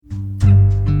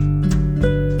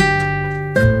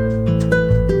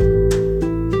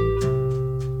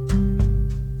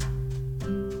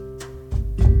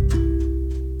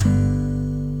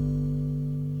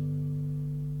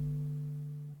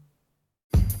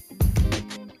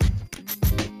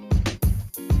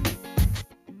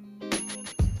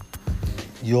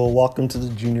Yo, welcome to the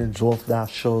Junior Jolf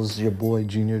Daft shows. Your boy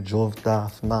Junior Jolf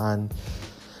Daft, man.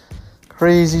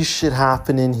 Crazy shit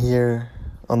happening here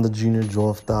on the Junior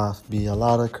Jolf Daft. Be a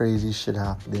lot of crazy shit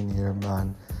happening here,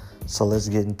 man. So let's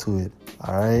get into it.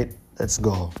 All right, let's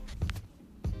go.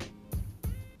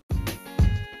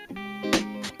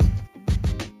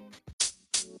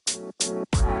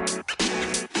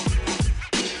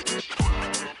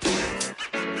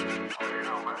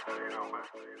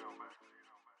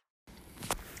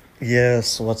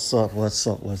 Yes, what's up?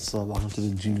 Welcome to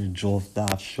the Junior Jolf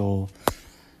Daft show.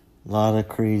 A lot of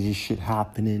crazy shit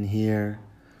happening here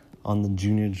on the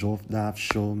Junior Jolf Daft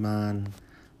show, man.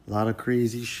 A lot of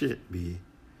crazy shit, B.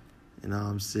 You know what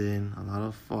I'm saying? A lot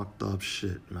of fucked up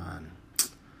shit, man.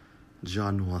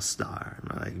 John Noah Star,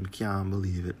 man. Like, I can't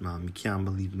believe it, man. I can't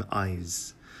believe my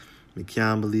eyes. I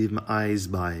can't believe my eyes,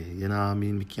 by. You know what I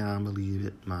mean? I can't believe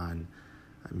it, man.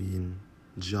 I mean,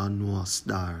 John Noah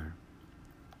Star.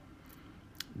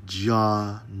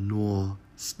 John Noah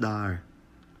Star.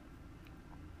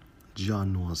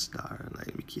 John Noah Star.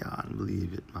 Like, we can't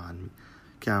believe it, man.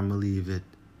 Can't believe it.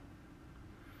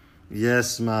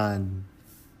 Yes, man.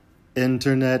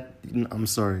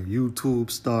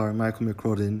 YouTube star Michael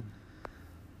McCrodin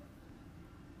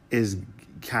is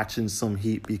catching some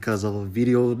heat because of a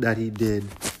video that he did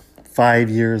 5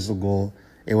 years ago.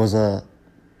 It was a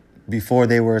Before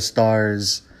They Were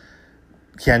Stars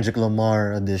Kendrick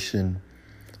Lamar edition,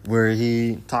 where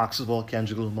he talks about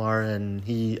Kendrick Lamar and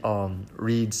he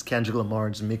reads Kendrick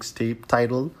Lamar's mixtape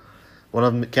title, one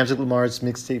of Kendrick Lamar's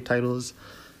mixtape titles,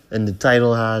 and the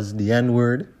title has the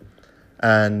N-word,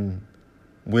 and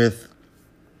with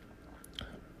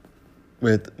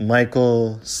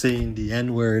Michael saying the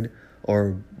N-word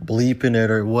or bleeping it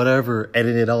or whatever,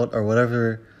 edit it out or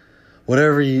whatever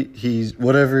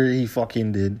he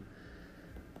fucking did.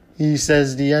 He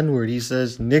says the N-word. He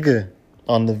says nigga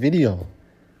on the video.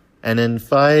 And then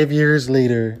 5 years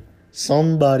later,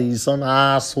 some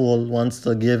asshole wants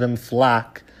to give him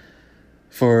flack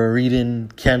for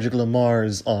reading Kendrick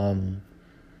Lamar's album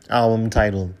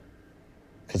title.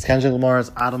 Because Kendrick Lamar's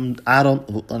album title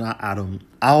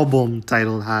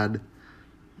had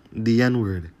the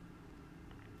N-word.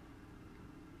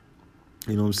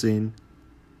 You know what I'm saying?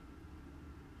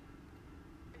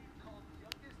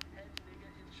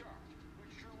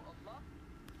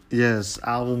 Yes,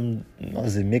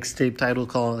 mixtape title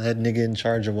called Head Nigga in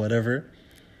Charge or whatever.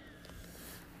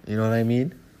 You know what I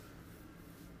mean?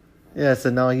 Yeah,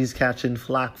 so now he's catching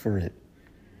flack for it.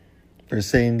 For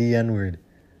saying the N-word.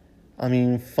 I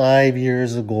mean, 5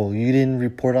 years ago, you didn't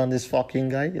report on this fucking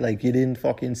guy? Like, you didn't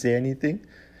fucking say anything?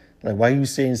 Like, why are you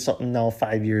saying something now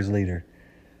 5 years later?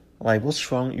 Like, what's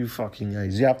wrong with you fucking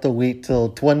guys? You have to wait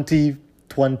till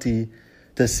 2020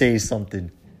 to say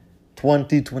something.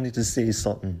 2020 to say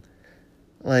something.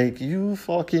 Like, you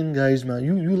fucking guys, man,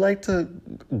 you like to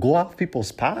go off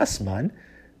people's past, man.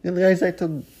 You guys like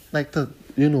to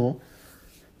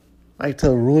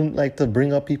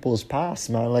bring up people's past,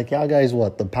 man. Like, y'all guys,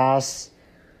 what, the past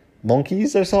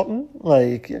monkeys or something?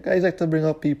 Like, you guys like to bring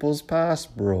up people's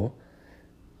past, bro.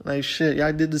 Like, shit,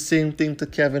 y'all did the same thing to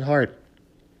Kevin Hart.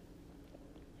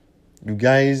 You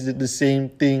guys did the same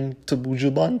thing to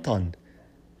Buju Banton.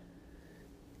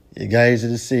 You guys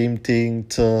did the same thing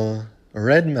to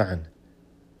Redman.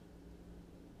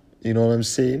 You know what I'm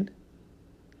saying?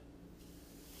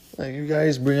 Like, you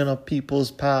guys bringing up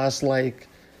people's past, like,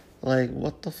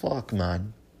 what the fuck,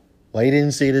 man? Why you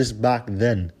didn't say this back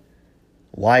then?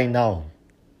 Why now?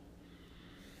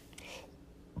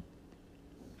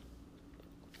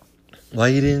 Why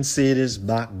you didn't say this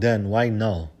back then? Why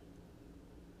now?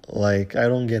 Like, I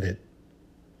don't get it.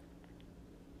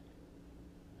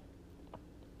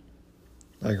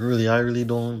 Like, really, I really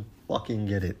don't fucking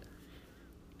get it.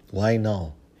 Why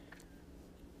now?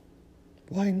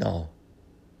 Why now?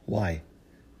 Why?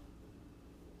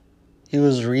 He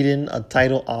was reading a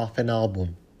title off an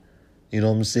album. You know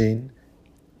what I'm saying?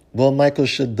 What Michael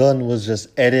should have done was just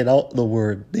edit out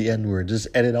the N-word. Just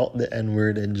edit out the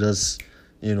N-word and just,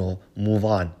 move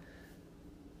on.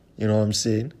 You know what I'm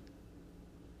saying?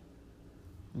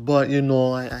 But,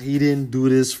 he didn't do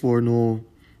this to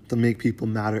make people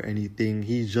mad or anything.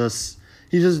 He's just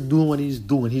doing what he's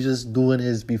doing. He's just doing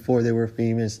his before they were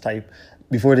famous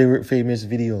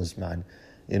videos, man.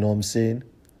 You know what I'm saying?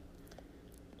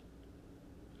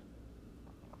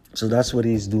 So that's what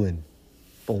he's doing.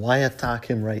 But why attack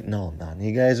him right now, man?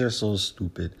 You guys are so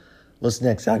stupid. What's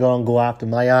next? Y'all gonna go after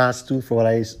my ass too for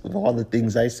all the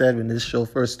things I said when this show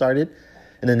first started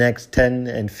in the next 10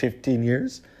 and 15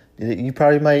 years? You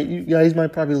guys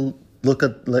might probably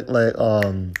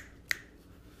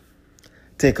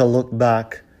take a look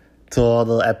back to all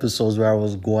the episodes where I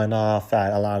was going off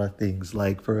at a lot of things.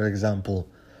 Like, for example,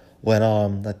 when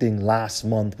I think last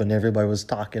month when everybody was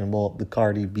talking about the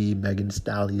Cardi B Megan Thee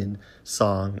Stallion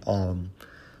song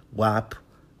WAP,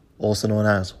 also known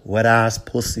as Wet Ass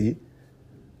Pussy.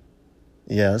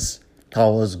 Yes, I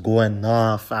was going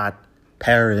off at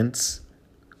parents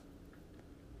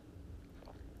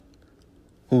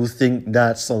who think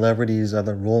that celebrities are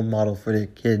the role model for their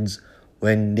kids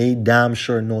when they damn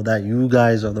sure know that you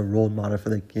guys are the role model for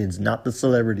the kids, not the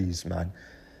celebrities, man.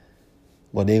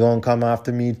 But they gonna come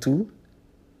after me too?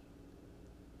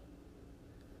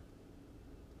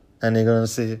 And they're gonna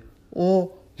say,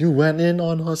 oh, you went in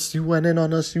on us, you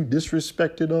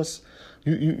disrespected us.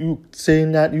 You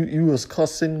saying that you was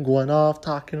cussing, going off,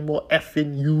 talking about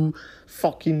effing you,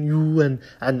 fucking you, and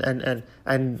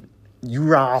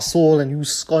you asshole and you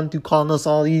scunt, you calling us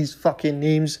all these fucking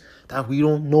names that we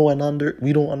don't know and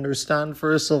we don't understand.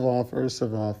 First of all,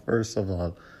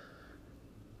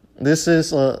 this is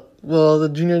the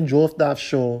Junior Jove Daft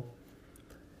show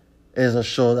is a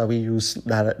show that we use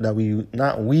that we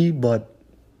not we but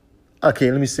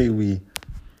okay, let me say we.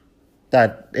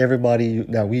 That everybody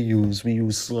that we use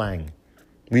slang.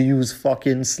 We use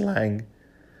fucking slang.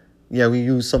 Yeah, we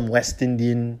use some West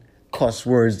Indian cuss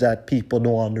words that people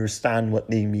don't understand what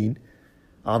they mean.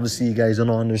 Obviously, you guys don't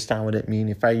understand what it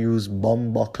means. If I use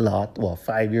bumbucklot,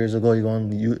 5 years ago,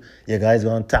 you guys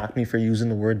gonna attack me for using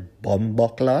the word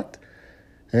bumbucklot?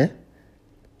 Eh?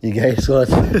 You guys what?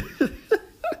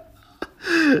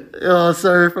 Oh,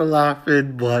 sorry for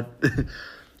laughing, but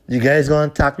you guys gonna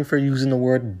attack me for using the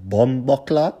word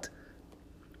bumbucklot?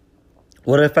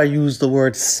 What if I use the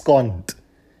word skunt?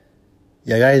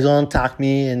 You guys gonna attack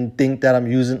me and think that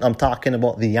I'm talking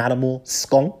about the animal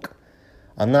skunk?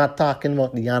 I'm not talking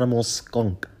about the animal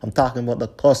skunk. I'm talking about the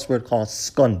cuss word called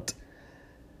skunt.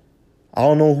 I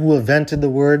don't know who invented the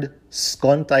word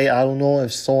skunt. I don't know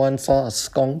if someone saw a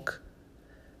skunk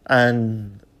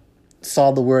and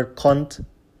saw the word cunt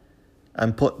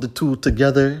and put the two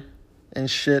together and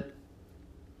shit,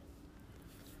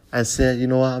 and said, you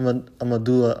know what, I'm gonna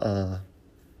do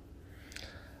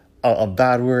a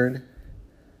bad word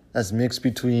that's mixed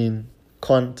between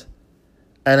cunt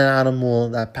and an animal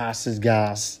that passes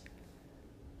gas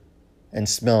and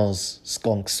smells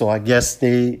skunk. So I guess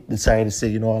they decided to say,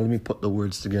 you know what, let me put the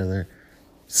words together.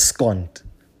 Skunt.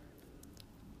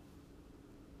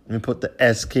 Let me put the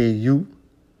SKU,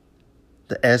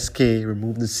 the SK,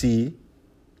 remove the C.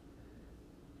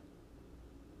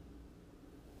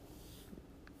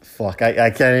 Fuck, I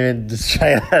can't even just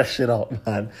try that shit out,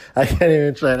 man. I can't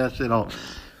even try that shit out.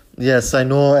 Yes, I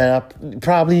know, and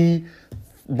probably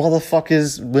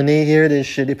motherfuckers, when they hear this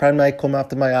shit, they probably might come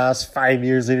after my ass 5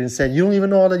 years later and say, you don't even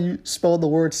know how to spell the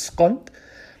word skunt?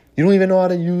 You don't even know how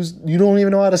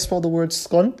to spell the word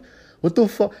skunt? What the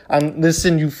fuck? And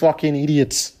listen, you fucking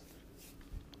idiots.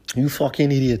 You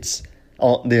fucking idiots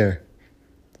out there.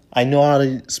 I know how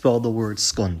to spell the word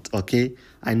skunt, okay?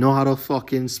 I know how to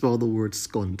fucking spell the word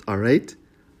skunt, alright?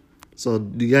 So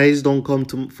you guys don't come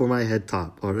for my head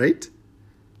top, alright?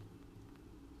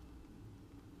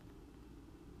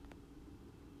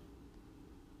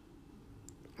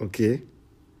 Okay?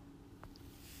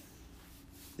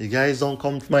 You guys don't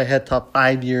come for my head top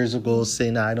 5 years ago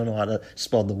saying I don't know how to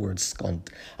spell the word skunt.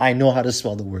 I know how to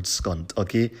spell the word skunt,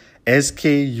 okay?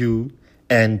 SKUNT.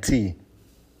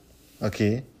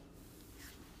 Okay?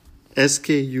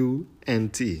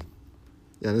 SKUNT.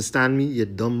 You understand me, you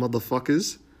dumb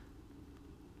motherfuckers?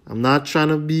 I'm not trying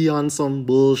to be on some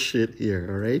bullshit here,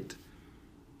 alright?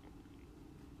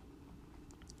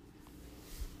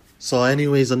 So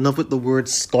anyways, enough with the word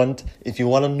skunt. If you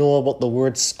want to know about the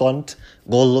word skunt,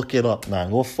 go look it up,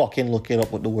 man. Go fucking look it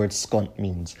up what the word skunt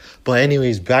means. But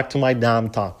anyways, back to my damn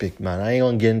topic, man. I ain't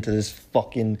gonna get into this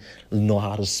fucking know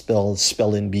how to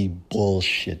spelling bee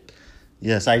bullshit.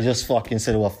 Yes, I just fucking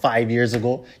said, 5 years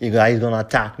ago, you guys gonna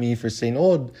attack me for saying,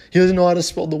 oh, he doesn't know how to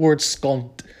spell the word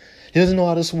skunt. He doesn't know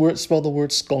how to spell the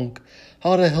word skunk.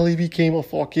 How the hell he became a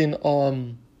fucking,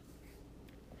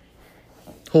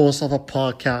 host of a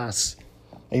podcast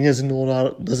and he doesn't know how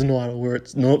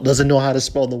to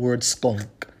spell the word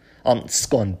skunk.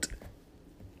 Skunt.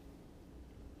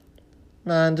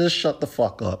 Man, just shut the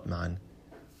fuck up, man.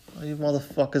 You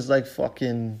motherfuckers like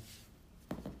fucking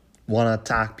want to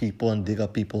attack people and dig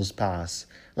up people's past.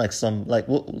 You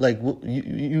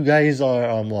guys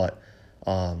are what?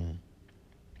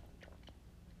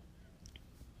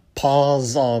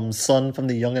 Paul's son from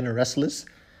The Young and the Restless,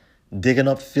 digging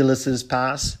up Phyllis's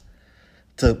past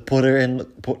to put her in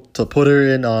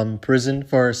prison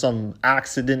for some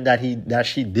accident that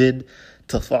she did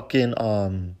to fucking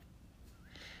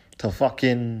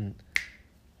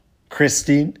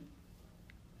Christine.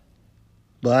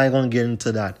 But I ain't gonna get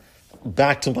into that.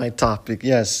 Back to my topic.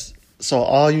 Yes. So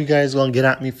all you guys gonna get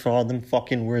at me for all them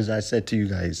fucking words I said to you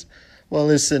guys. Well,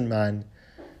 listen, man.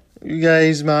 You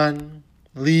guys, man,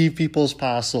 leave people's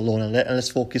past alone and let's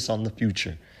focus on the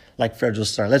future. Like Fredro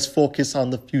Starr, let's focus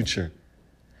on the future,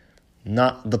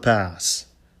 not the past.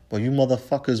 But you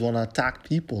motherfuckers want to attack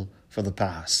people for the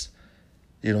past.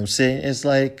 You know what I'm saying? It's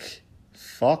like,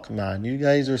 fuck, man. You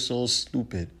guys are so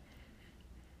stupid.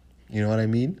 You know what I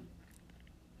mean?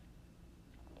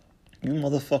 You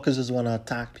motherfuckers just want to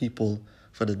attack people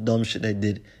for the dumb shit they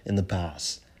did in the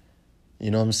past. You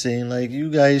know what I'm saying? Like,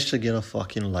 you guys should get a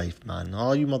fucking life, man.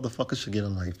 All you motherfuckers should get a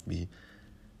life, B.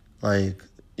 Like,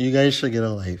 you guys should get a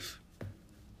life.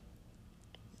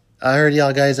 I heard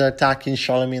y'all guys are attacking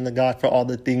Charlamagne the God for all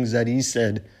the things that he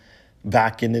said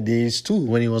back in the days, too,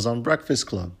 when he was on Breakfast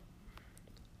Club.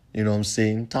 You know what I'm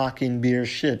saying? Talking beer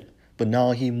shit. But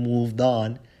now he moved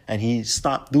on and he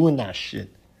stopped doing that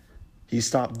shit. He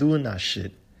stopped doing that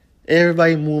shit.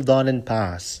 Everybody moved on and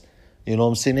passed. You know what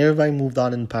I'm saying? Everybody moved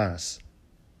on and passed.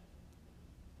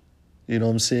 You know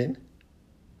what I'm saying?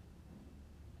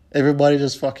 Everybody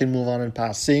just fucking move on and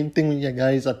pass. Same thing when you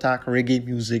guys attack reggae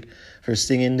music for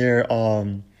singing their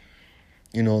bun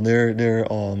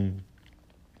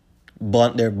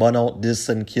out this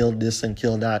and kill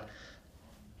that.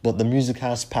 But the music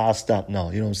has passed that now.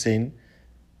 You know what I'm saying?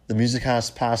 The music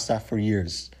has passed that for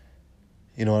years.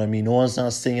 You know what I mean? No one's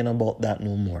not singing about that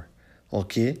no more.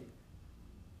 Okay?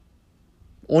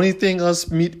 Only thing us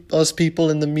people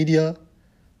in the media,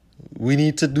 we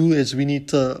need to do is we need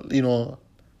to,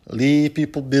 leave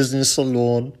people business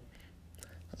alone.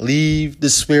 Leave the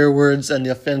swear words and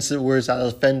the offensive words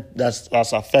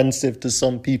that's offensive to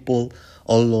some people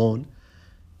alone.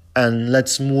 And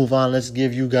let's move on. Let's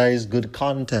give you guys good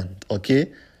content,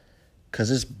 okay? Because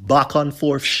this back and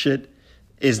forth shit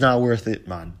is not worth it,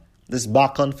 man. This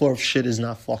back and forth shit is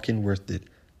not fucking worth it,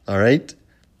 all right?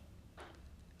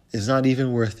 It's not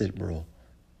even worth it, bro.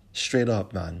 Straight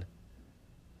up, man.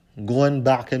 Going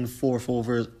back and forth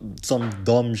over some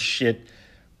dumb shit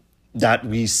that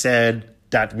we said,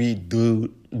 that we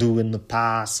do in the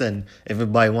past, and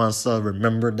everybody wants to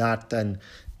remember that, and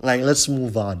let's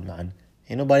move on, man.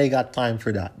 Ain't nobody got time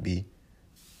for that, B.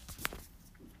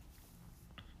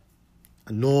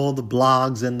 I know the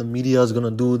blogs and the media is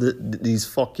gonna do these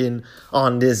fucking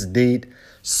on this date,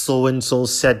 so-and-so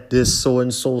said this,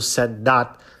 so-and-so said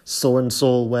that,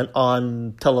 so-and-so went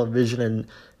on television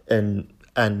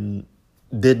and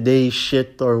did they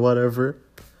shit or whatever.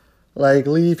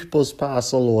 Leave people's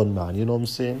past alone, man. You know what I'm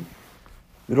saying?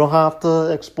 We don't have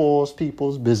to expose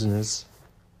people's business.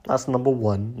 That's number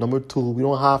one. Number two, we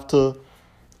don't have to,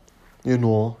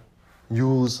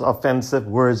 use offensive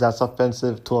words that's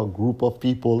offensive to a group of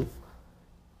people.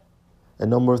 And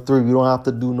number three, we don't have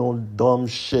to do no dumb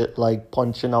shit like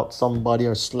punching out somebody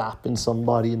or slapping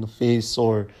somebody in the face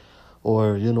or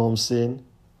you know what I'm saying?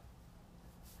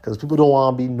 Because people don't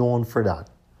want to be known for that.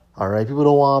 All right? People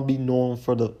don't want to be known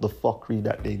for the fuckery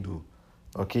that they do.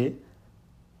 Okay?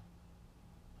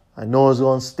 I know it's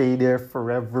going to stay there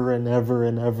forever and ever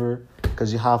and ever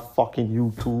because you have fucking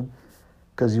YouTube.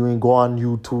 Because you ain't go on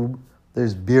YouTube.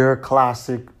 There's beer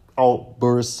classic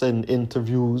outbursts and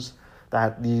interviews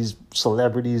that these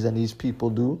celebrities and these people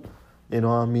do. You know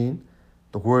what I mean?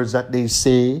 The words that they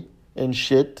say and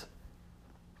shit.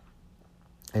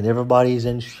 And everybody's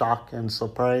in shock and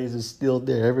surprise is still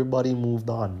there. Everybody moved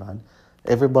on, man.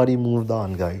 Everybody moved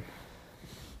on, guy.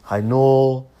 I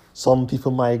know some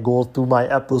people might go through my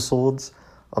episodes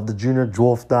of the Junior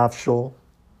Drove Daft show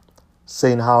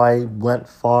saying how I went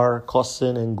far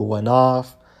cussing and going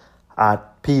off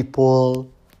at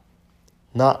people,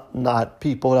 not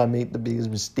people that make the biggest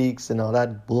mistakes and all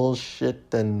that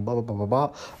bullshit and blah, blah, blah, blah,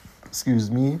 blah. Excuse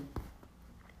me.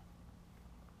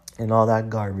 And all that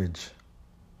garbage.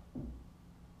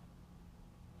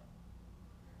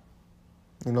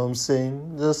 You know what I'm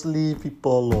saying? Just leave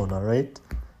people alone, all right?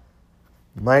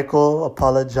 Michael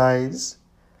apologized.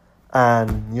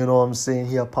 And you know what I'm saying?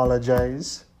 He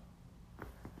apologized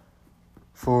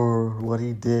for what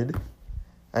he did.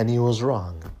 And he was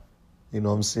wrong. You know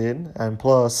what I'm saying? And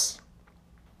plus,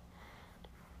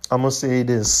 I'm going to say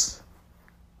this.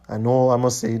 I know I'm going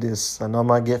to say this. And I'm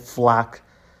going to get flack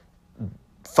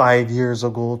 5 years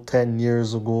ago, 10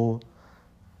 years ago,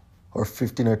 or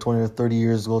 15 or 20 or 30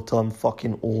 years ago till I'm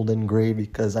fucking old and gray,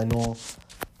 because I know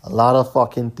a lot of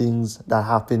fucking things that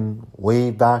happened way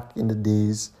back in the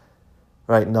days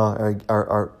right now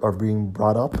are being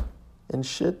brought up and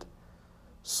shit.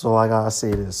 So I gotta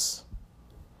say this.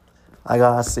 I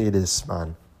gotta say this,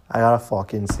 man. I gotta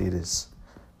fucking say this.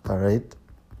 Alright?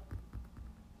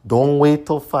 Don't wait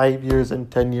till 5 years and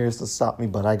 10 years to stop me,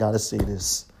 but I gotta say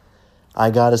this. I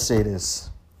gotta say this.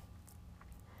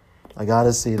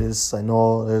 I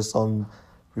know there's some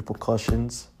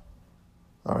repercussions.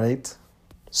 All right?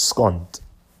 Skunt.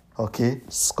 Okay?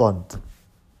 Skunt.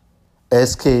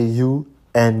 SKUNT.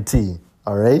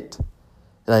 All right?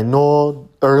 And I know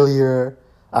earlier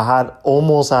I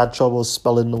almost had trouble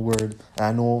spelling the word. And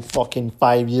I know fucking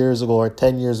 5 years ago or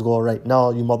 10 years ago right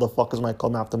now, you motherfuckers might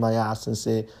come after my ass and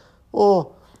say,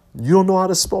 oh, you don't know how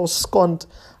to spell skunt.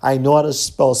 I know how to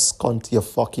spell skunt, you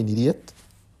fucking idiot.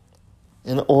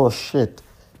 And oh shit,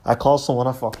 I call someone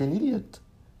a fucking idiot.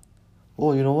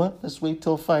 Oh, you know what? Let's wait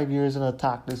till 5 years and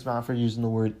attack this man for using the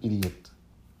word idiot.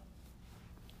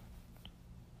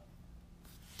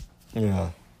 Yeah.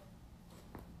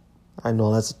 I know,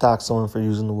 let's attack someone for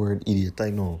using the word idiot. I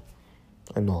know.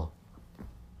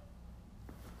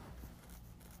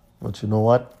 But you know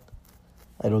what?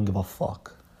 I don't give a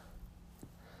fuck.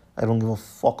 I don't give a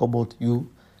fuck about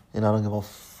you, and I don't give a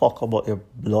fuck about your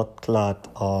blood clot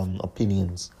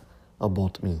opinions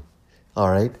about me.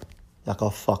 Alright? You can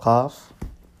fuck off.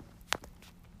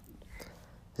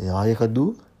 Yeah, all you can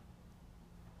do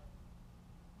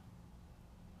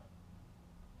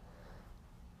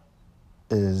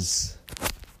is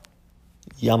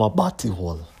Yamabati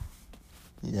hole.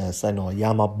 Yes, I know,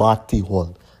 Yamabati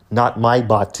hole. Not my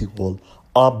body hole,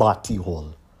 a body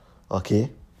hole.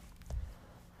 Okay?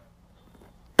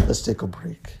 Let's take a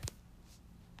break.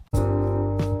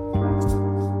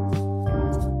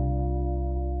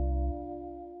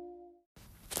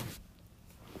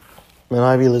 Man,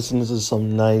 I be listening to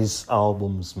some nice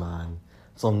albums, man.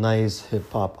 Some nice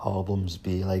hip-hop albums,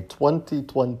 be. Like,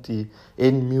 2020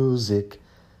 in music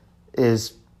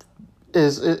is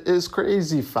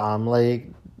crazy, fam. Like,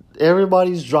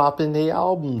 everybody's dropping their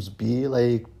albums, be.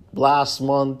 Like, last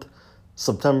month,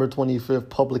 September 25th,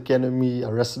 Public Enemy,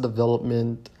 Arrested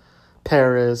Development,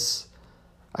 Paris,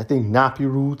 I think Nappy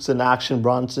Roots and Action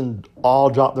Bronson all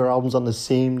dropped their albums on the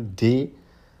same day.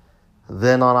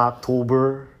 Then on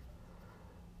October,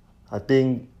 I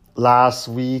think last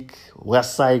week,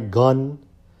 Westside Gun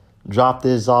dropped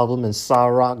his album and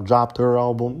Sarah dropped her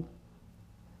album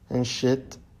and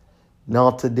shit.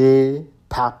 Now today,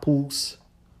 Papoose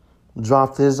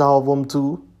dropped his album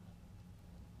too.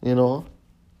 You know,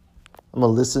 I'm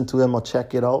gonna listen to him, I'll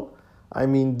check it out. I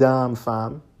mean, damn,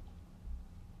 fam.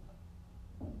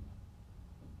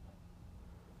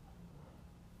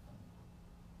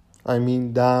 I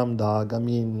mean, damn, dog. I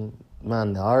mean,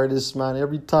 man, the artists, man,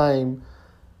 every time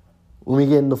when we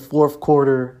get in the fourth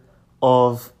quarter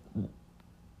of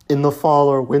in the fall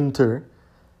or winter,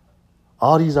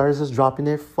 all these artists is dropping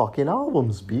their fucking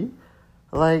albums, B.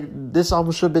 Like, this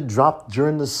album should be dropped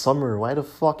during the summer. Why the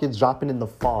fuck it's dropping in the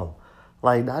fall?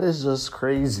 Like, that is just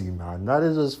crazy, man. That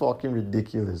is just fucking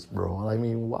ridiculous, bro. I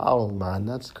mean, wow, man,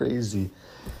 that's crazy.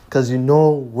 Because you know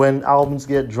when albums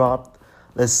get dropped,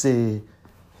 let's say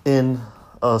in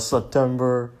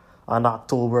September, and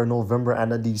October, November,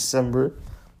 and December,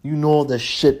 you know the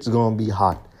shit's gonna be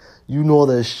hot. You know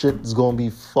the shit's gonna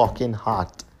be fucking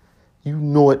hot. You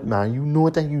know it, man. You know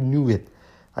it and you knew it.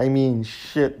 I mean,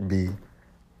 shit, B.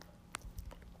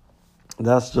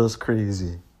 That's just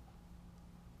crazy.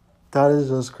 That is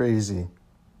just crazy.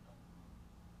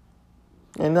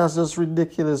 And that's just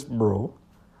ridiculous, bro.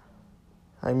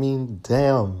 I mean,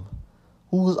 damn.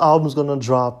 Whose album's gonna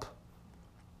drop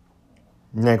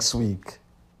next week?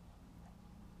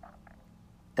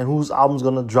 And whose album's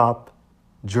gonna drop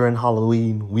during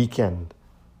Halloween weekend?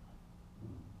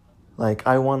 Like,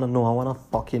 I wanna know. I wanna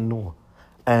fucking know.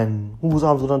 And whose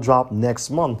album's gonna drop next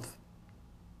month?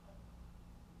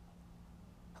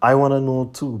 I wanna know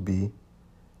too, B.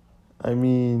 I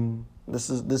mean, this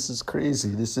is crazy.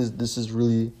 This is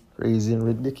really crazy and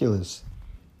ridiculous.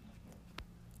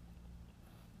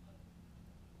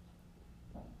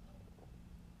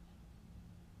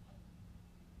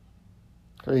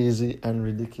 Crazy and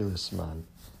ridiculous, man.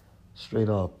 Straight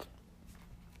up.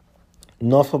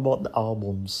 Enough about the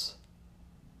albums.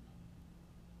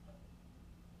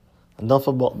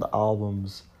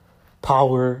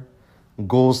 Power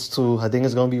Goes To, I think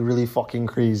it's gonna be really fucking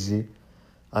crazy.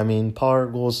 I mean, Power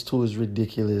Goes To is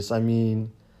ridiculous. I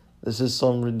mean, this is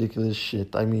some ridiculous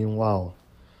shit. I mean, wow.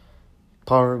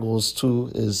 Power Goes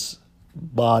To is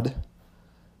bad.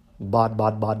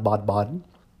 Bad.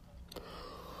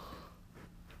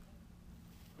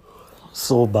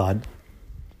 So bad.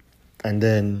 And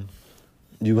then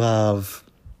you have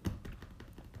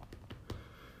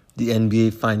the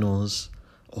NBA Finals.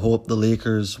 I hope the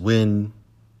Lakers win.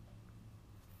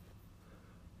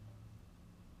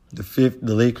 The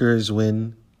Lakers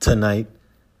win tonight.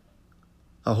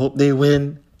 I hope they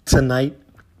win tonight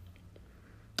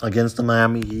against the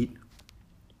Miami Heat.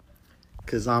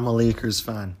 Because I'm a Lakers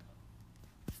fan.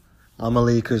 I'm a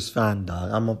Lakers fan,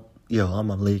 dog. I'm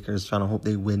a Lakers fan. I hope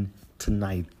they win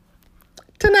tonight.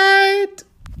 Tonight!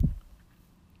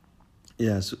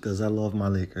 Yes, because I love my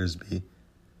Lakers, B.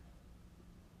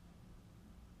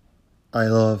 I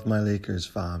love my Lakers,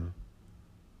 fam.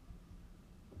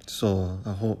 So,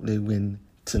 I hope they win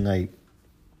tonight.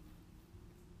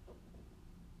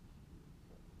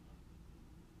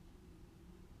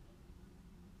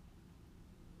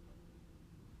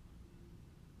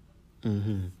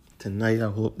 Tonight, I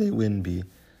hope they win, B.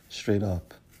 Straight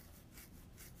up.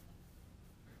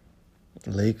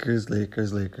 Lakers,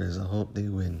 Lakers, Lakers. I hope they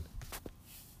win.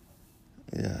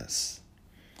 Yes.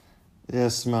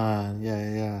 Yes, man.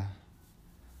 Yeah.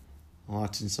 I'm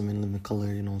watching some In Living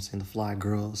Color, you know what I'm saying? The Fly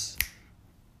Girls.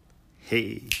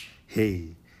 Hey,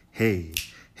 hey, hey,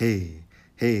 hey,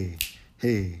 hey,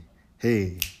 hey,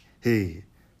 hey, hey,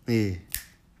 hey.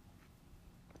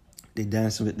 They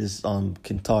dancing with this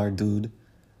Kintar dude.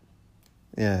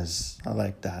 Yes, I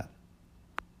like that.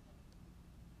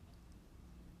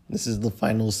 This is the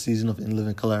final season of In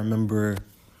Living Color. I remember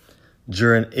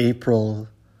during April,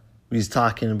 we was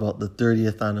talking about the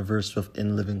 30th anniversary of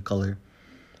In Living Color.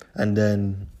 And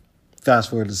then fast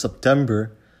forward to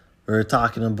September, we were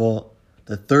talking about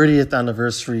the 30th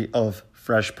anniversary of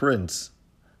Fresh Prince.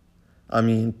 I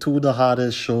mean, two of the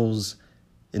hottest shows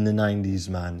in the 90s,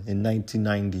 man. In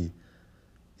 1990.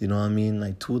 You know what I mean?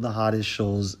 Like, two of the hottest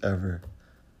shows ever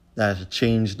that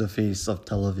changed the face of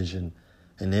television.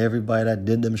 And everybody that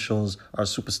did them shows are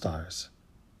superstars.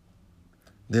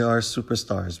 They are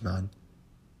superstars, man.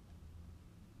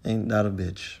 Ain't that a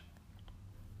bitch?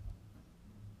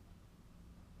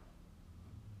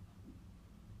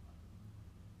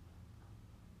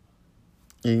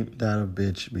 Ain't that a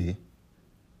bitch, B?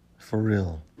 For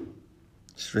real.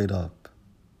 Straight up.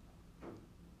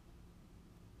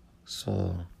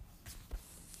 So,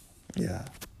 yeah.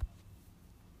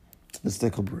 Let's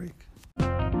take a break.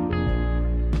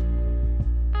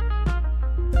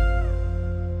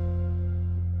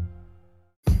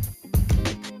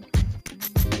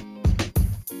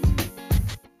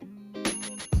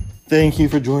 Thank you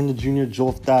for joining the Junior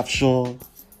Jolf Daff Show.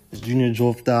 It's Junior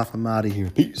Jolf Daff. I'm out of here.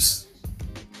 Peace.